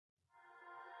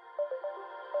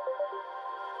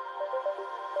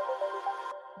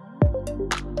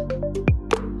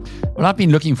Well, I've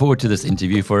been looking forward to this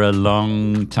interview for a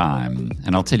long time,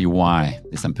 and I'll tell you why.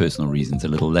 There's some personal reasons a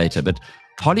little later, but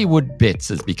Hollywood Bets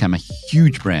has become a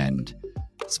huge brand.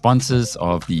 Sponsors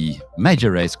of the major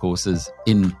racecourses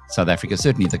in South Africa,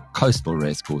 certainly the coastal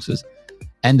racecourses,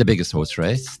 and the biggest horse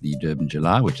race, the Durban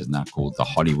July, which is now called the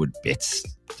Hollywood Bets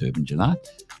Durban July,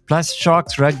 plus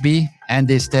Sharks Rugby and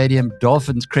their stadium,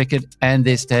 Dolphins Cricket and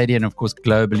their stadium, of course,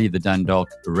 globally, the Dundalk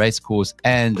Racecourse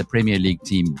and the Premier League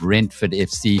team, Brentford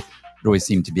FC. Always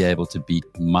seem to be able to beat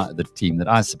the team that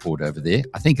I support over there.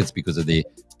 I think it's because of their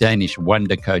Danish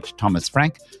wonder coach, Thomas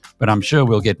Frank, but I'm sure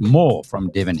we'll get more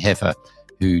from Devin Heffer,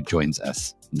 who joins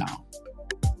us now.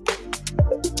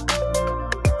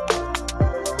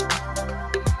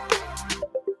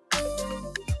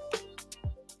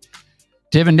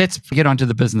 Devin, let's get onto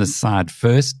the business side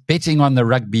first. Betting on the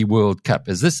Rugby World Cup.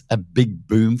 Is this a big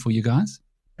boom for you guys?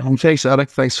 Thanks,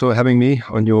 Alec. Thanks for having me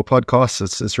on your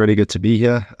podcast. It's really good to be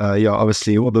here.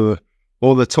 Obviously all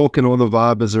the talk and all the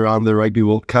vibe is around the Rugby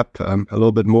World Cup. A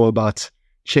little bit more about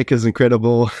Checkers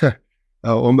Incredible.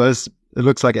 Almost, it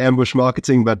looks like ambush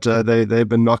marketing, but they've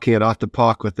been knocking it out the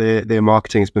park with their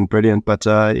marketing. It's been brilliant. But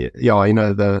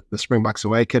the Springboks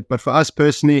away kit. But for us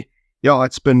personally,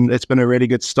 it's been a really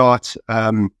good start.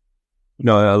 A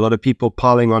lot of people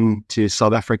piling on to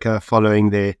South Africa following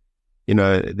their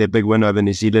big win over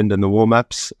New Zealand in the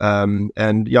warm-ups.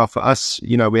 For us,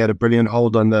 we had a brilliant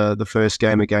hold on the first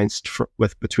game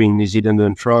between New Zealand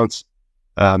and France.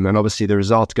 And obviously the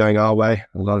result going our way,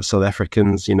 a lot of South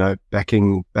Africans,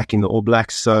 backing the All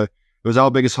Blacks. So it was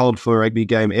our biggest hold for a rugby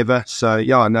game ever. So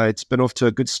it's been off to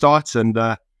a good start, and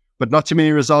but not too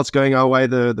many results going our way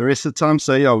the rest of the time.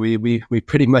 So we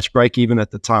pretty much break even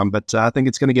at the time. But I think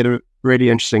it's going to get really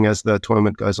interesting as the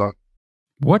tournament goes on.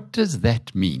 What does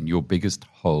that mean, your biggest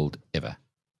hold ever?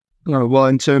 Well,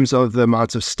 in terms of the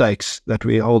amount of stakes that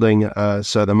we're holding,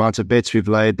 so the amount of bets we've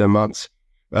laid,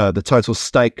 the total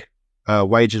stake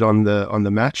wagered on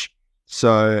the match.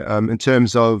 So in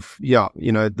terms of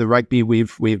the rugby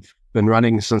we've been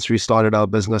running since we started our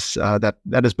business, that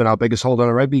has been our biggest hold on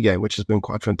a rugby game, which has been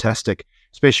quite fantastic,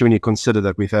 especially when you consider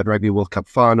that we've had Rugby World Cup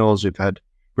finals, we've had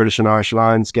British and Irish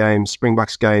Lions games,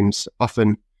 Springboks games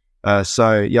often.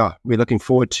 We're looking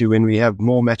forward to when we have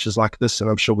more matches like this, and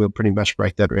I'm sure we'll pretty much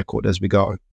break that record as we go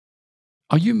on.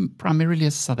 Are you primarily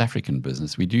a South African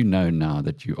business? We do know now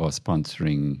that you are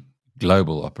sponsoring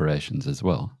global operations as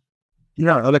well.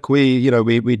 Look,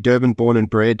 we're Durban born and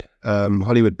bred.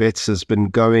 Hollywood Bets has been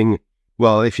going,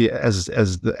 well, as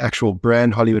the actual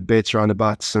brand, Hollywood Bets around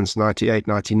about since 98,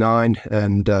 99,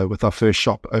 and with our first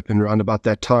shop open around about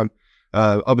that time.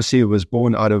 Obviously, it was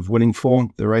born out of winning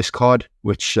form, the race card,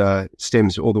 which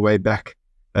stems all the way back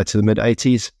to the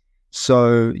mid-'80s.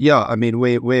 So,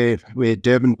 we're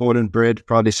Durban born and bred,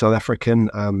 proudly South African.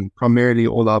 Primarily,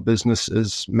 all our business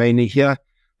is mainly here.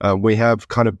 We have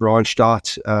kind of branched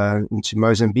out into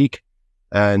Mozambique,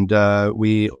 and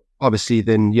we obviously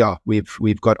then,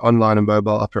 we've got online and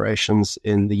mobile operations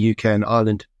in the UK and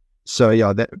Ireland. So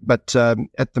at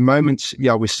the moment,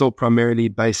 we're still primarily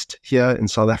based here in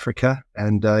South Africa,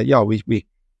 and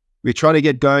we try to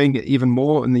get going even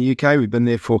more in the UK. We've been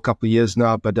there for a couple of years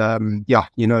now, but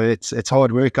it's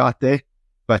hard work out there,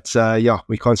 but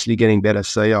we're constantly getting better.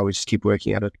 So we just keep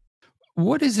working at it.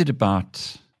 What is it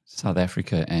about South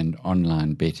Africa and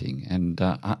online betting? And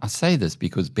I say this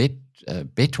because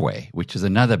Betway, which is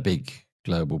another big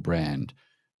global brand,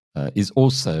 is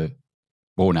also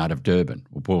born out of Durban,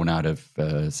 or born out of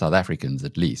South Africans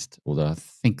at least, although I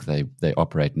think they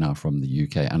operate now from the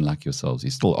UK, unlike yourselves. You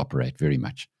still operate very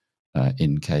much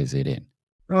in KZN.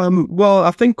 Well,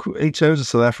 I think in terms of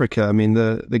South Africa, I mean,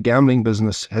 the gambling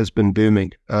business has been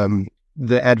booming.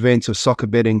 The advent of soccer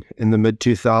betting in the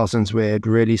mid-2000s, where it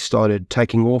really started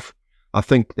taking off. I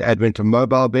think the advent of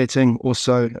mobile betting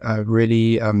also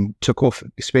really took off,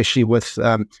 especially with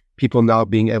people now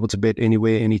being able to bet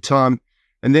anywhere, anytime.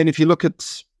 And then if you look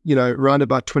at, around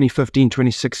about 2015,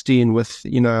 2016, with,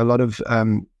 a lot of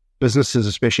businesses,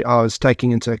 especially ours, taking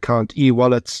into account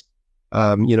e-wallets,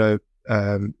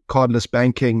 cardless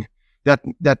banking,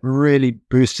 that really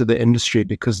boosted the industry,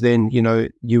 because then,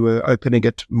 you were opening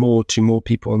it more to more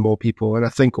people and more people. And I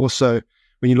think also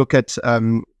when you look at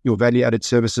your value-added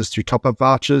services through top-up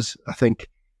vouchers, I think,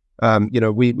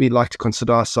 we like to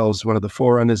consider ourselves one of the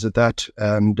forerunners of that.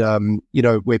 And,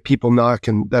 where people now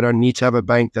they don't need to have a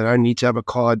bank, they don't need to have a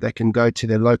card, they can go to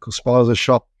their local spaza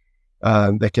shop.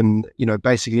 They can,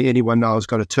 basically anyone now has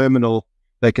got a terminal.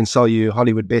 They can sell you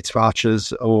Hollywood Bets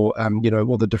vouchers, or,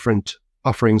 all the different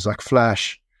offerings like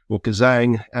Flash or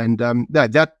KZN. And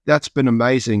that's been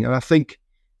amazing. And I think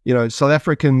South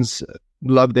Africans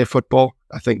love their football.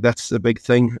 I think that's the big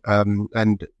thing.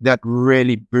 And that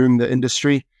really boomed the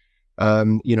industry.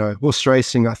 Horse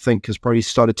racing, I think, has probably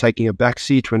started taking a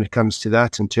backseat when it comes to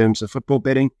that in terms of football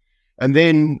betting. And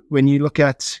then when you look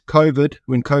at COVID,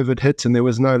 when COVID hit and there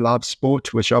was no live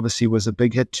sport, which obviously was a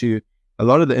big hit to a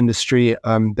lot of the industry,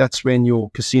 that's when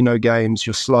your casino games,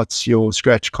 your slots, your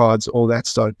scratch cards, all that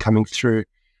started coming through.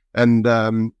 And,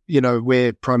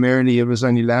 where primarily it was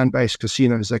only land-based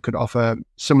casinos that could offer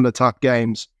similar type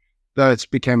games, though it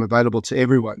became available to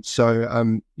everyone.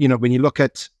 So, when you look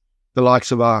at the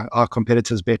likes of our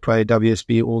competitors, Betway,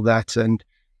 WSB, all that, and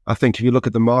I think if you look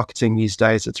at the marketing these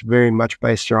days, it's very much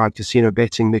based around casino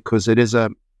betting because it is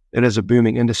a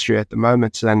booming industry at the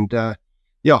moment. And,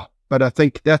 but I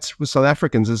think that's with South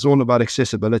Africans, it's all about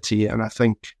accessibility. And I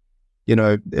think,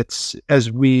 it's as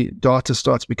data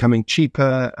starts becoming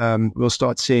cheaper, we'll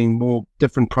start seeing more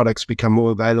different products become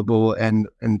more available and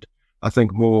I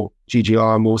think more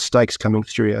GGR, more stakes coming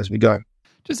through as we go.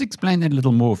 Just explain that a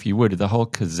little more, if you would, the whole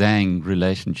KZN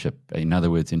relationship, in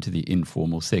other words, into the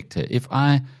informal sector. If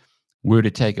I were to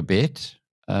take a bet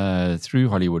through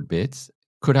Hollywood Bets,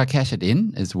 could I cash it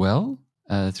in as well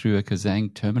through a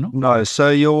KZN terminal? No. So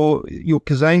your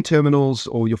KZN terminals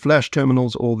or your flash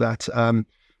terminals, all that,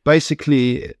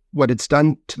 basically what it's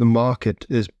done to the market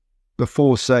is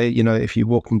before, say, if you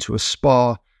walk into a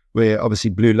spa where obviously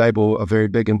Blue Label are very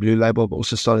big and Blue Label but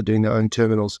also started doing their own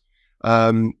terminals,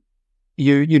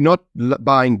 you're not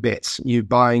buying bets. You're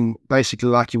buying basically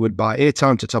like you would buy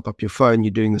airtime to top up your phone.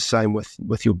 You're doing the same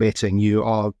with your betting. You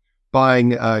are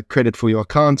buying credit for your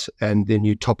account and then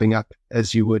you're topping up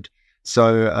as you would.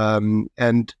 So,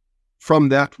 and from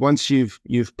that, once you've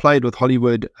played with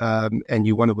Hollywood and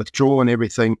you want to withdraw and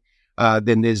everything,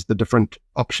 then there's the different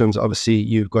options. Obviously,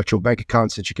 you've got your bank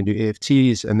accounts that you can do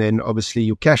EFTs, and then obviously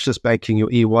your cashless banking,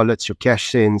 your e-wallets, your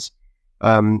cash sends.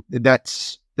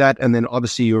 That's that, and then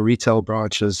obviously your retail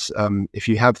branches, if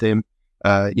you have them,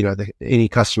 any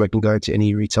customer can go to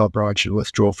any retail branch and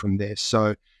withdraw from there.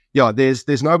 So yeah,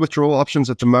 there's no withdrawal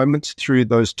options at the moment through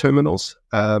those terminals.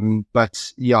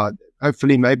 But yeah,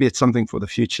 hopefully maybe it's something for the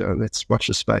future. Let's watch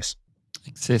the space.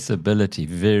 Accessibility,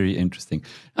 very interesting.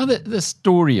 Now, the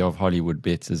story of Hollywood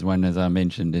Bets is one, as I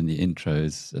mentioned in the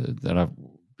intros, that I've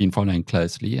been following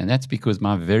closely, and that's because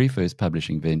my very first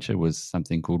publishing venture was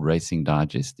something called Racing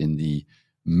Digest in the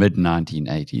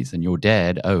mid-1980s, and your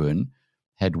dad, Owen,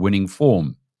 had Winning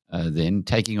Form then,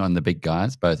 taking on the big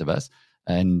guys, both of us,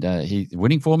 and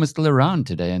Winning Form is still around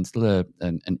today and still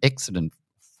an excellent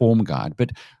form guide.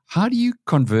 But how do you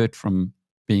convert from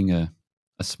being a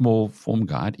small form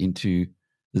guide into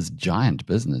this giant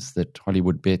business that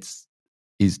Hollywood Bets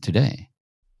is today?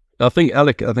 I think,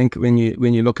 Alec, when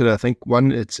you look at it, I think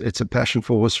one, it's a passion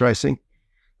for horse racing.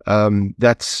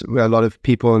 That's where a lot of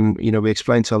people, and we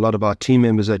explain to a lot of our team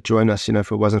members that join us,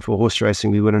 if it wasn't for horse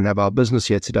racing, we wouldn't have our business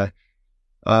here today.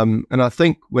 And I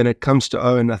think when it comes to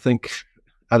Owen, I think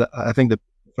the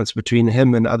difference between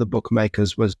him and other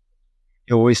bookmakers was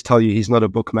he'll always tell you he's not a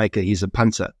bookmaker, he's a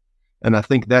punter. And I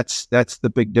think that's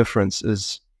the big difference.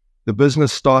 Is the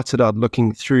business started out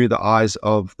looking through the eyes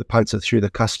of the punter, through the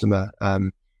customer.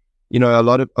 A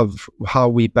lot of how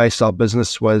we based our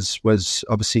business was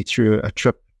obviously through a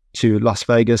trip to Las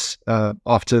Vegas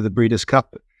after the Breeders'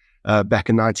 Cup back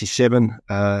in '97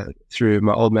 through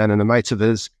my old man and a mate of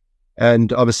his.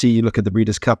 And obviously you look at the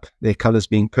Breeders' Cup, their colors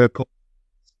being purple,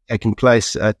 taking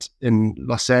place in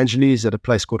Los Angeles at a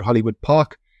place called Hollywood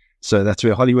Park. So that's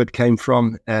where Hollywood came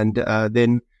from. And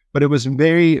but it was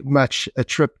very much a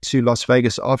trip to Las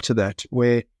Vegas after that,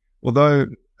 where although,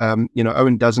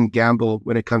 Owen doesn't gamble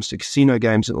when it comes to casino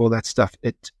games and all that stuff,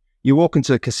 you walk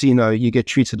into a casino, you get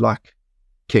treated like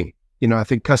king. I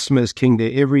think customer is king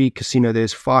there. Every casino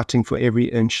there's fighting for every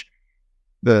inch.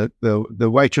 The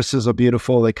waitresses are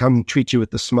beautiful. They come treat you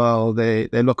with a smile. They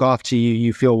look after you.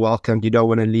 You feel welcomed. You don't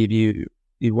want to leave.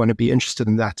 You want to be interested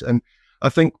in that. And I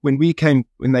think when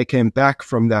they came back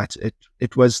from that,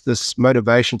 it was this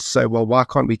motivation to say, well, why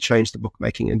can't we change the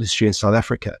bookmaking industry in South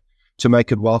Africa to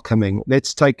make it welcoming?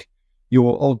 Let's take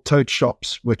your old tote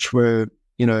shops, which were,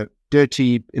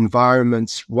 dirty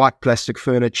environments, white plastic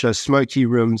furniture, smoky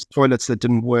rooms, toilets that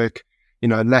didn't work,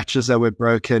 latches that were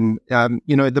broken,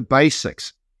 the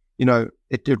basics.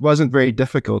 It wasn't very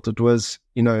difficult. It was,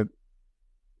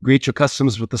 greet your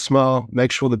customers with a smile,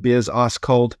 make sure the beer's ice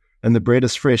cold and the bread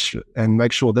is fresh, and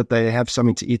make sure that they have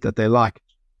something to eat that they like.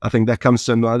 I think that comes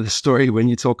to another story when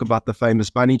you talk about the famous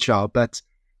bunny chow. But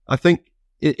I think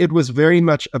it was very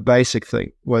much a basic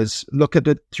thing, was look at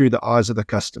it through the eyes of the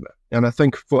customer. And I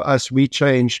think for us, we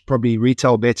changed probably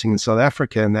retail betting in South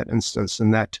Africa in that instance,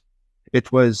 in that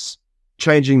it was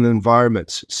changing the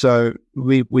environment. So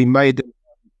we made it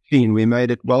clean, we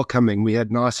made it welcoming. We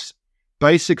had nice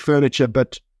basic furniture,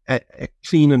 but a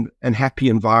clean and happy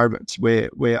environment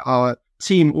where our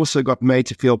team also got made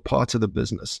to feel part of the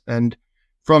business. And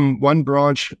from one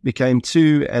branch became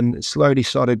two, and slowly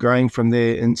started growing from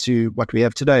there into what we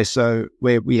have today. So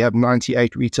where we have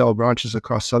 98 retail branches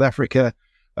across South Africa,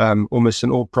 almost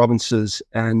in all provinces.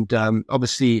 And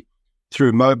obviously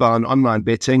through mobile and online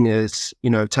betting is,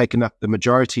 taken up the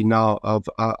majority now of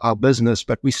our business,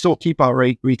 but we still keep our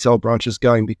retail branches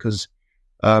going because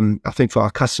I think for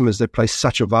our customers, they play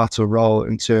such a vital role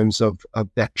in terms of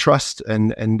that trust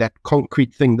and that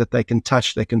concrete thing that they can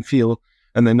touch, they can feel,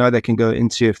 and they know they can go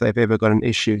into if they've ever got an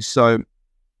issue. So,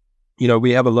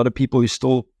 we have a lot of people who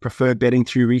still prefer betting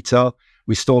through retail.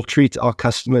 We still treat our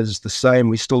customers the same.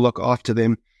 We still look after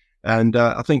them. And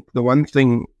I think the one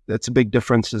thing that's a big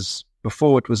difference is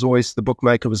before it was always the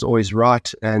bookmaker was always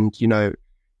right. And,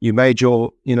 you made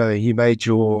your win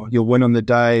on the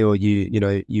day, or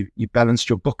you balanced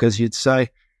your book, as you'd say.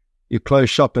 You close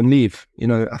shop and leave.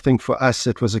 I think for us,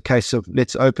 it was a case of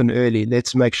let's open early.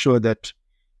 Let's make sure that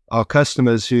our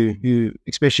customers who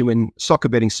especially when soccer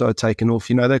betting started taking off,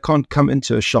 they can't come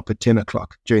into a shop at 10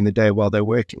 o'clock during the day while they're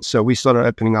working. So we started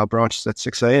opening our branches at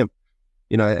 6 a.m.,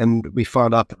 and we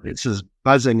found out it's just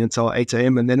buzzing until 8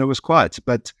 a.m. and then it was quiet.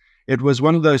 But it was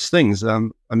one of those things. I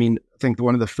think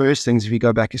one of the first things, if you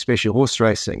go back, especially horse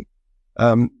racing,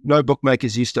 no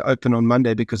bookmakers used to open on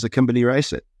Monday because of Kimberley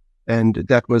racing. And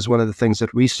that was one of the things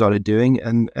that we started doing,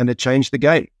 and it changed the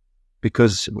game.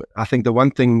 Because I think the one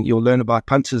thing you'll learn about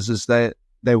punters is they're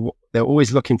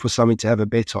always looking for something to have a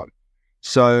bet on.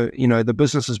 So, the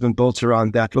business has been built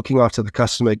around that, looking after the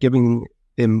customer, giving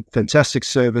them fantastic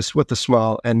service with a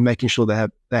smile, and making sure they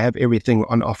have everything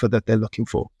on offer that they're looking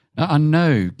for. Now, I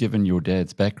know, given your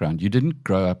dad's background, you didn't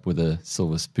grow up with a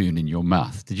silver spoon in your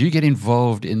mouth. Did you get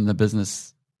involved in the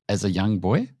business as a young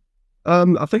boy?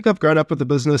 I think I've grown up with the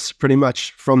business pretty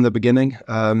much from the beginning.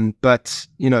 But,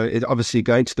 it obviously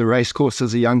going to the race course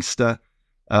as a youngster,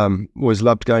 always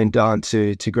loved going down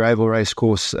to Gravel race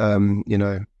course.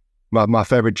 My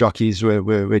favorite jockeys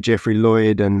were Jeffrey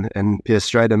Lloyd and Pierce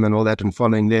Stratham and all that, and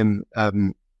following them.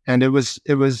 And it was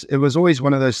always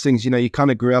one of those things, you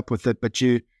kind of grew up with it, but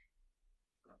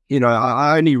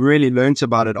I only really learned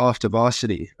about it after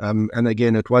varsity. And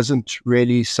again, it wasn't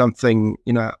really something,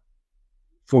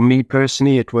 for me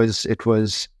personally, it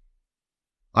was,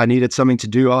 I needed something to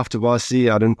do after varsity.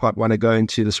 I didn't quite want to go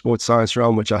into the sports science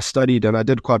realm, which I studied and I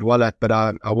did quite well at, but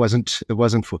it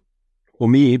wasn't for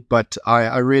me. But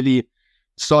I really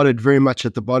started very much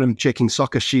at the bottom, checking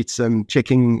soccer sheets and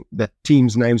checking that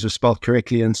teams' names were spelled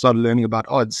correctly, and started learning about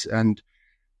odds. And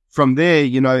from there,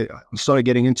 I started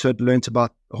getting into it, learned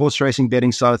about the horse racing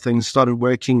betting side of things, started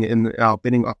working in our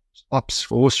betting ops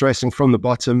for horse racing from the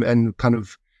bottom, and kind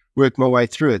of worked my way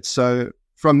through it. So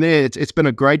from there, it's been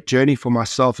a great journey for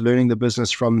myself, learning the business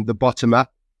from the bottom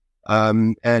up.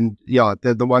 And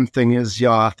the one thing is,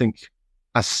 I think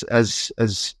us as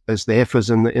the heifers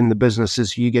in the business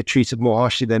is you get treated more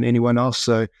harshly than anyone else.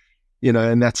 So,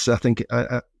 and that's, I think,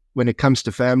 when it comes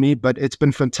to family, but it's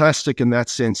been fantastic in that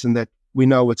sense, in that we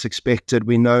know what's expected,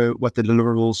 we know what the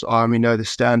deliverables are, and we know the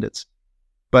standards.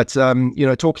 But,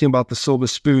 talking about the silver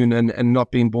spoon and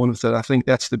not being born with it, I think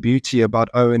that's the beauty about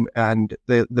Owen and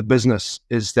the business,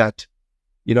 is that,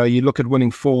 you look at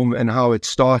Winning Form and how it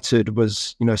started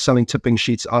was, selling tipping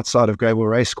sheets outside of Gravel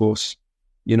Racecourse,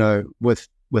 with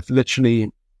literally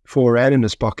R4 in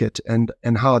his pocket, and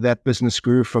how that business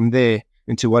grew from there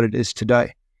into what it is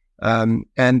today. He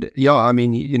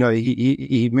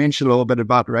mentioned a little bit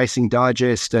about Racing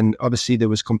Digest, and obviously there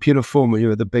was Computer Form, we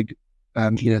were the big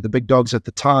dogs at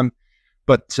the time.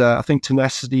 But I think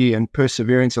tenacity and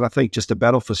perseverance, and I think just a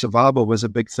battle for survival was a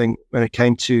big thing when it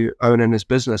came to Owen and his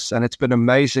business. And it's been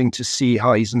amazing to see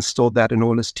how he's installed that in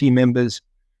all his team members,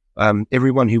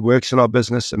 everyone who works in our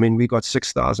business. I mean, we got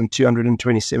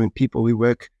 6,227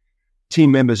 people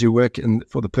team members who work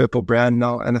for the Purple brand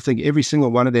now. And I think every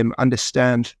single one of them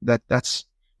understand that that's,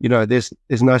 there's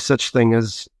no such thing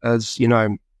as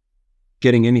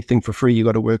getting anything for free. You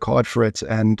got to work hard for it.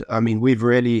 And I mean, we've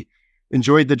really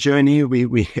enjoyed the journey.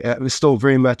 We're still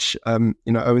very much,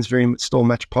 Owen's still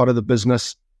much part of the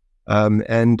business.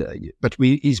 But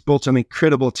he's built an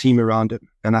incredible team around him.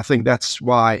 And I think that's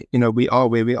why, we are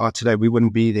where we are today. We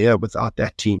wouldn't be there without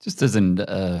that team. Just as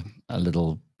a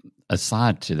little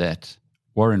aside to that,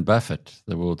 Warren Buffett,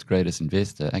 the world's greatest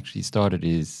investor, actually started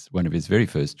one of his very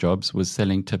first jobs was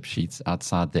selling tip sheets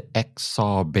outside the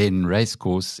Ak-Sar-Ben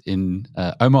racecourse in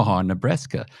Omaha,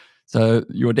 Nebraska. So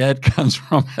your dad comes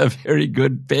from a very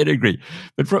good pedigree.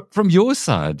 But from your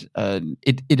side,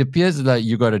 it appears as though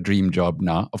you got a dream job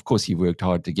now. Of course, you worked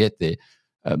hard to get there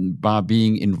by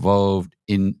being involved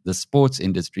in the sports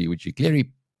industry, which you're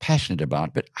clearly passionate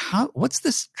about. But what's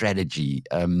the strategy?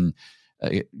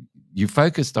 You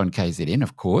focused on KZN,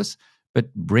 of course,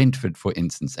 but Brentford, for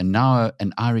instance, and now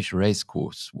an Irish race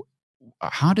course.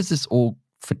 How does this all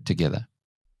fit together?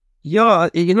 Yeah,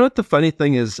 you know what the funny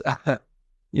thing is,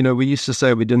 we used to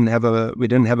say we didn't have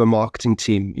a marketing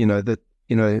team.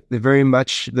 They're very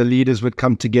much the leaders would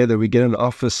come together. We get an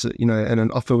office, and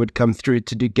an offer would come through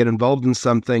to get involved in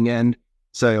something and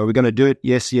say, "Are we going to do it?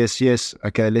 Yes, yes, yes.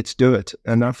 Okay, let's do it."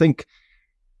 And I think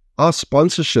our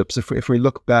sponsorships, if we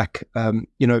look back,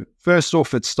 first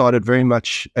off, it started very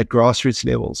much at grassroots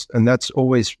levels. And that's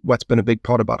always what's been a big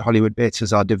part about Hollywood Bets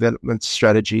is our development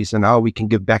strategies and how we can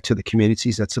give back to the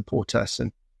communities that support us.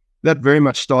 And that very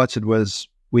much started was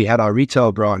we had our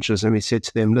retail branches and we said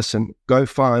to them, listen, go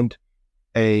find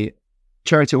a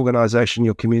charity organization in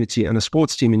your community and a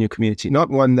sports team in your community, not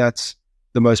one that's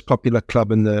the most popular club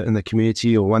in the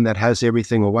community or one that has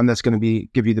everything or one that's going to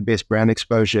give you the best brand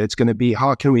exposure. It's going to be,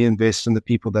 how can we invest in the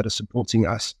people that are supporting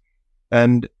us?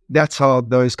 And that's how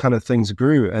those kind of things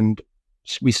grew. And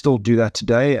we still do that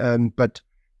today. But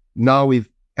now we've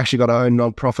actually got our own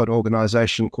non-profit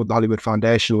organization called the Hollywood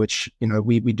Foundation, which,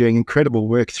 we're doing incredible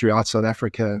work throughout South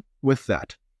Africa with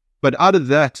that. But out of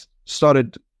that,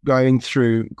 started going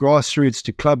through grassroots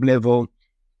to club level.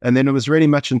 And then it was really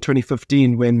much in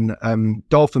 2015 when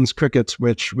Dolphins cricket,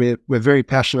 which we're very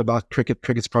passionate about cricket.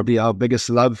 Cricket's probably our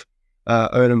biggest love,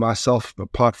 Owen and myself,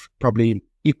 apart probably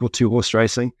equal to horse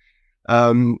racing.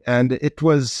 And it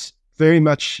was very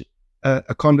much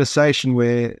a conversation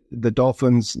where the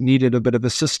Dolphins needed a bit of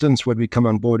assistance. Would we come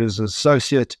on board as an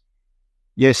associate?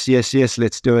 Yes, yes, yes,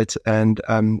 let's do it. And,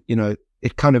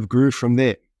 it kind of grew from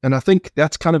there. And I think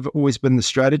that's kind of always been the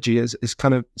strategy is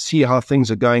kind of see how things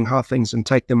are going, and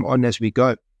take them on as we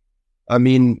go. I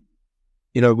mean,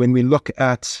 when we look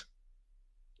at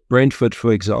Brentford,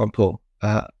 for example,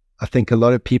 I think a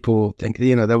lot of people think,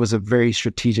 that was a very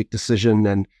strategic decision.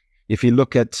 And if you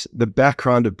look at the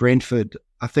background of Brentford,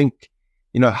 I think,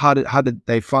 how did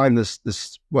they find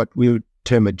this, what we would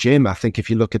term a gem, I think, if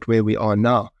you look at where we are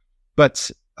now. But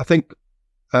I think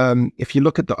if you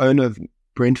look at the owner of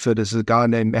Brentford is a guy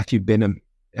named Matthew Benham,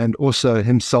 and also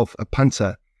himself a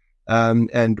punter.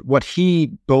 And what he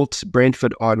built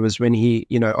Brentford on was when he,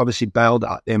 obviously bailed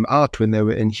them out when they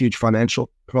were in huge financial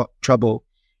trouble,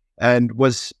 and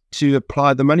was to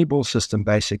apply the Moneyball system,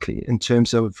 basically, in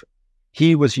terms of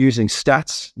he was using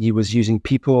stats, he was using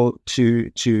people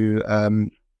to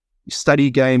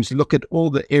study games, look at all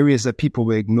the areas that people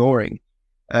were ignoring,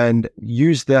 and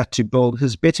use that to build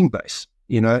his betting base.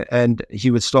 And he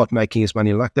would start making his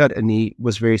money like that, and he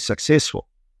was very successful.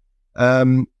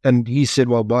 And he said,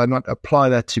 well, why not apply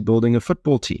that to building a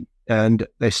football team? And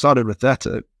they started with that.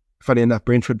 Funny enough,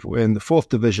 Brentford were in the 4th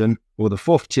division, or the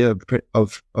 4th tier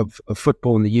of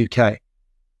football in the UK.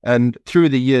 And through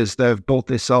the years, they've built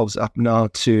themselves up now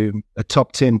to a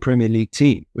top 10 Premier League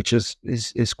team, which is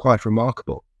quite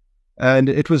remarkable. And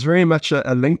it was very much a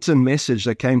LinkedIn message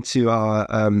that came to our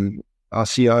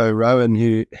CEO, Rowan,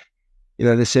 who...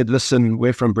 they said, listen,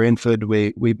 we're from Brentford.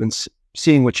 We've been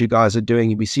seeing what you guys are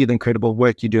doing. We see the incredible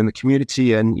work you do in the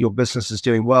community and your business is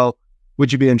doing well.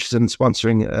 Would you be interested in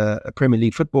sponsoring a Premier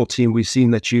League football team? We've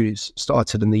seen that you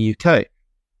started in the UK.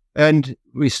 And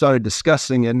we started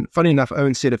discussing. And funny enough,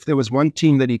 Owen said if there was one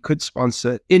team that he could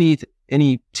sponsor, any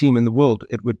team in the world,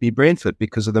 it would be Brentford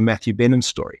because of the Matthew Benham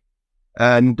story.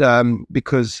 And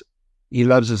because he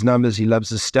loves his numbers, he loves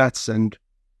his stats. And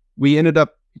we ended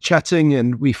up chatting,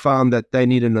 and we found that they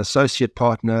needed an associate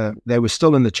partner. They were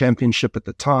still in the championship at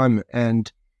the time, and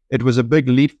it was a big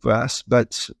leap for us.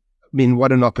 But I mean,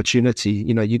 what an opportunity!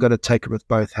 You got to take it with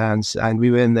both hands, and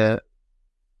we were in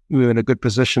a good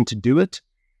position to do it.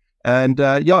 And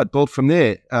it built from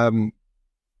there.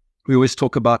 We always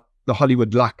talk about the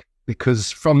Hollywood luck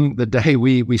because from the day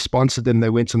we sponsored them, they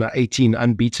went on an 18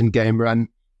 unbeaten game run.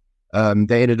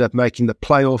 They ended up making the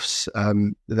playoffs.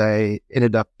 They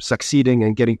ended up succeeding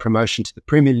and getting promotion to the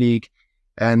Premier League.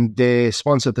 And their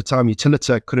sponsor at the time,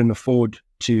 Utilita, couldn't afford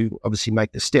to obviously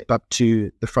make the step up to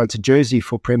the fronted jersey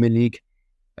for Premier League.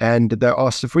 And they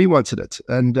asked if we wanted it.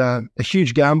 And a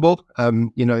huge gamble.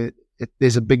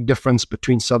 There's a big difference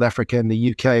between South Africa and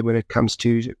the UK when it comes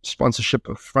to sponsorship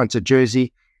of fronted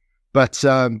jersey. But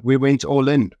we went all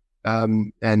in.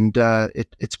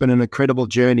 It's been an incredible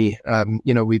journey.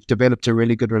 We've developed a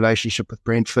really good relationship with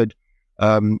Brentford.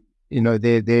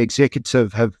 their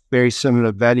executive have very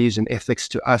similar values and ethics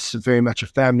to us. Very much a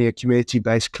family, a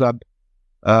community-based club,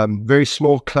 very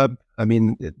small club. I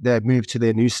mean, they moved to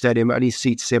their new stadium, only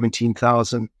seats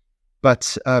 17,000.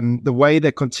 But the way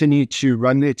they continue to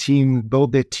run their team,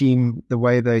 build their team, the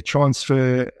way they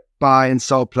transfer, buy and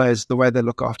sell players, the way they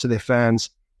look after their fans,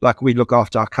 like we look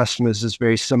after our customers, is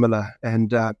very similar.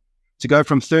 And to go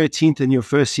from 13th in your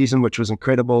first season, which was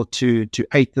incredible, to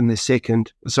 8th in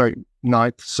the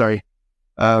ninth,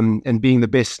 and being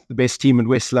the best team in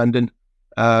West London,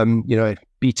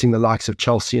 beating the likes of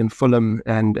Chelsea and Fulham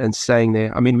and staying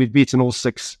there. I mean, we've beaten all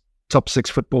top six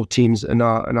football teams in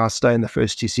our stay in the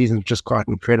first 2 seasons, which is quite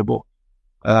incredible.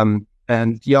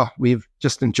 And yeah, we've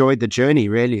just enjoyed the journey,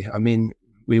 really. I mean,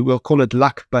 we will call it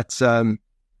luck, but what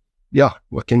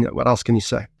else can you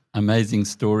say? Amazing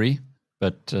story,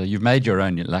 but you've made your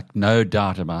own luck, no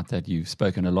doubt about that. You've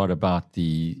spoken a lot about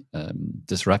the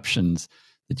disruptions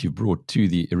that you've brought to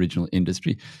the original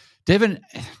industry. Devin,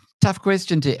 tough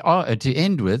question to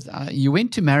end with. You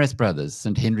went to Maris Brothers,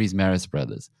 St. Henry's Maris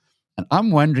Brothers. And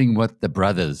I'm wondering what the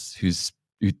brothers who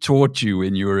taught you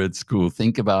when you were at school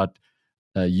think about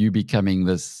you becoming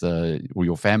this, or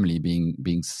your family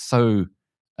being so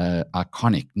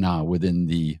iconic now within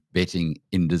the betting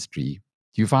industry.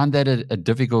 Do you find that a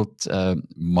difficult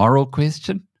moral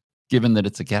question, given that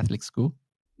it's a Catholic school?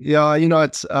 Yeah,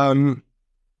 it's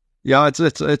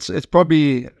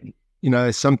probably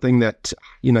something that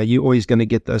you're always going to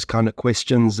get those kind of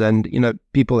questions, and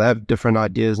people have different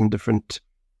ideas and different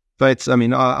faiths. I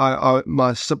mean,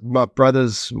 my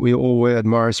brothers, we all were at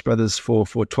Maris Brothers for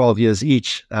 12 years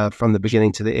each, from the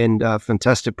beginning to the end.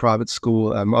 Fantastic private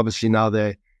school. Obviously now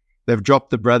they've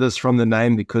dropped the brothers from the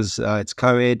name because it's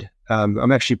co-ed.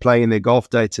 I'm actually playing in their golf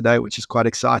day today, which is quite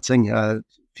exciting.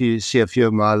 See a few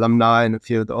of my alumni and a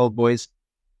few of the old boys.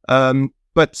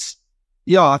 But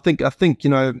yeah, I think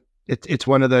it's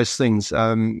one of those things.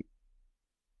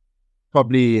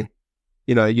 Probably,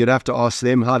 you'd have to ask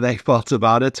them how they felt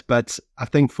about it. But I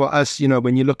think for us,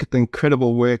 when you look at the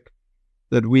incredible work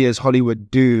that we as Hollywood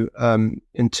do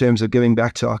in terms of giving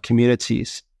back to our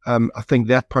communities, I think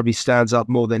that probably stands out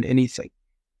more than anything.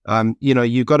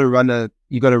 You got to run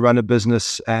a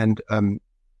business, and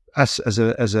us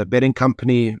as a betting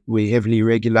company, we're heavily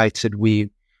regulated. We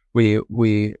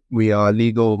are a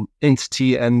legal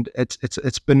entity, and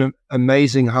it's been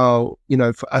amazing how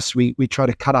for us we try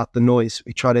to cut out the noise.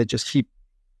 We try to just keep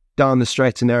down the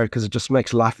straight and narrow because it just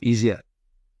makes life easier.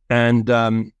 And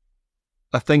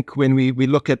I think when we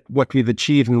look at what we've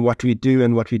achieved and what we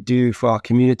do for our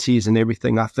communities and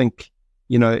everything, I think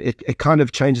it kind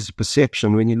of changes the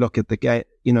perception when you look at the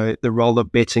role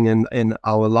of betting in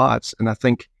our lives. And I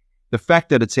think the fact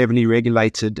that it's heavily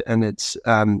regulated and it's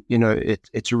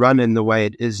it's run in the way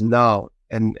it is now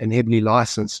and heavily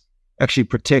licensed actually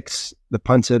protects the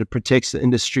punter, it protects the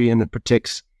industry, and it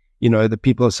protects the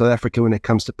people of South Africa when it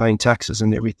comes to paying taxes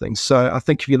and everything. So I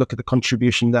think if you look at the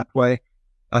contribution that way,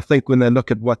 I think when they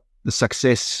look at what the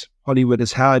success Hollywood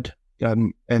has had,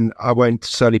 and I won't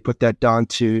solely put that down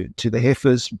to the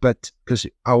Heffers, but because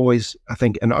I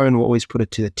think an owner will always put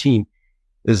it to the team,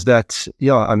 is that,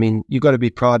 you got to be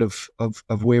proud of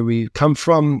where we come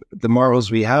from, the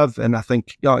morals we have. And I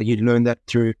think, you learn that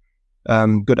through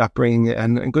good upbringing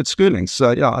and good schooling.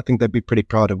 So, I think they'd be pretty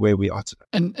proud of where we are today.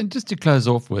 And just to close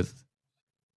off with,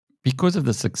 because of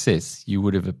the success, you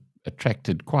would have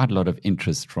attracted quite a lot of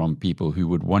interest from people who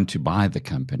would want to buy the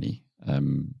company.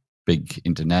 Big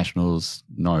internationals,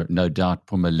 no doubt.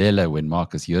 Phumelela, when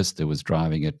Marcus Jooste was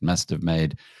driving it, must have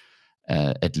made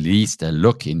at least a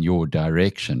look in your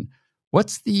direction.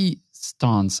 What's the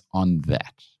stance on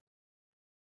that?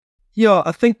 Yeah,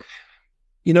 I think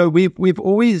we've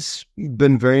always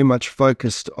been very much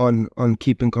focused on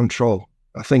keeping control.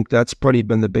 I think that's probably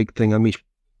been the big thing. I mean,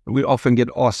 we often get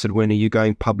asked, when are you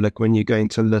going public, when you're going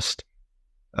to list?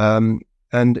 And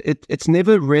it's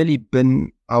never really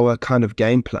been our kind of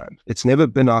game plan. It's never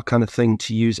been our kind of thing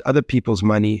to use other people's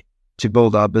money to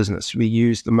build our business. We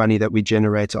use the money that we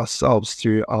generate ourselves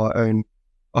through our own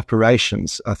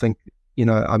operations. I think,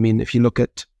 if you look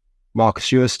at Marcus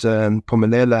Jooste and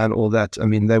Phumelela and all that,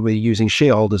 they were using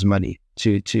shareholders' money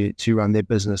to run their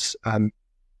business. And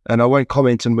I won't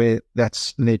comment on where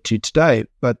that's led to today,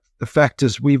 but the fact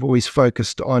is we've always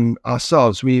focused on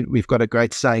ourselves. We've got a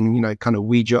great saying, kind of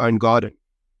weed your own garden,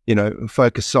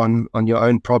 focus on your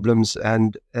own problems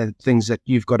and things that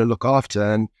you've got to look after.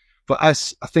 And for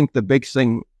us, I think the big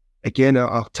thing, again,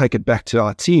 I'll take it back to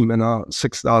our team and our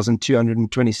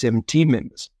 6,227 team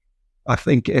members. I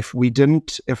think if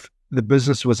the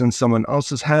business was in someone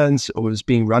else's hands or was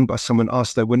being run by someone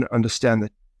else, they wouldn't understand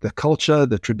the culture,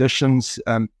 the traditions,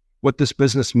 what this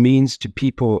business means to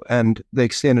people and the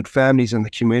extended families and the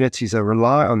communities that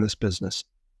rely on this business.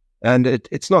 And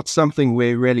it's not something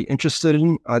we're really interested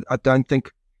in. I don't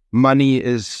think money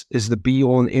is the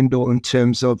be-all and end-all in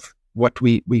terms of what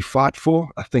we fight for.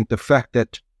 I think the fact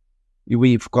that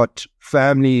we've got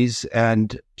families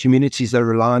and communities that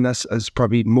rely on us is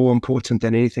probably more important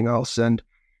than anything else. And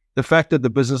the fact that the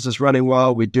business is running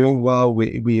well, we're doing well,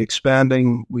 we're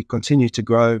expanding, we continue to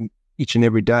grow each and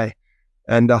every day.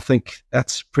 And I think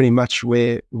that's pretty much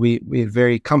where we're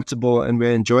very comfortable and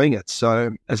we're enjoying it.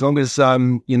 So as long as,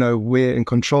 we're in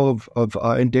control of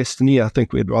our own destiny, I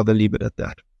think we'd rather leave it at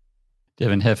that.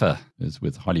 Devin Heffer is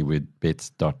with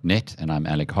HollywoodBets.net, and I'm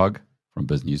Alec Hogg from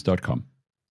BizNews.com.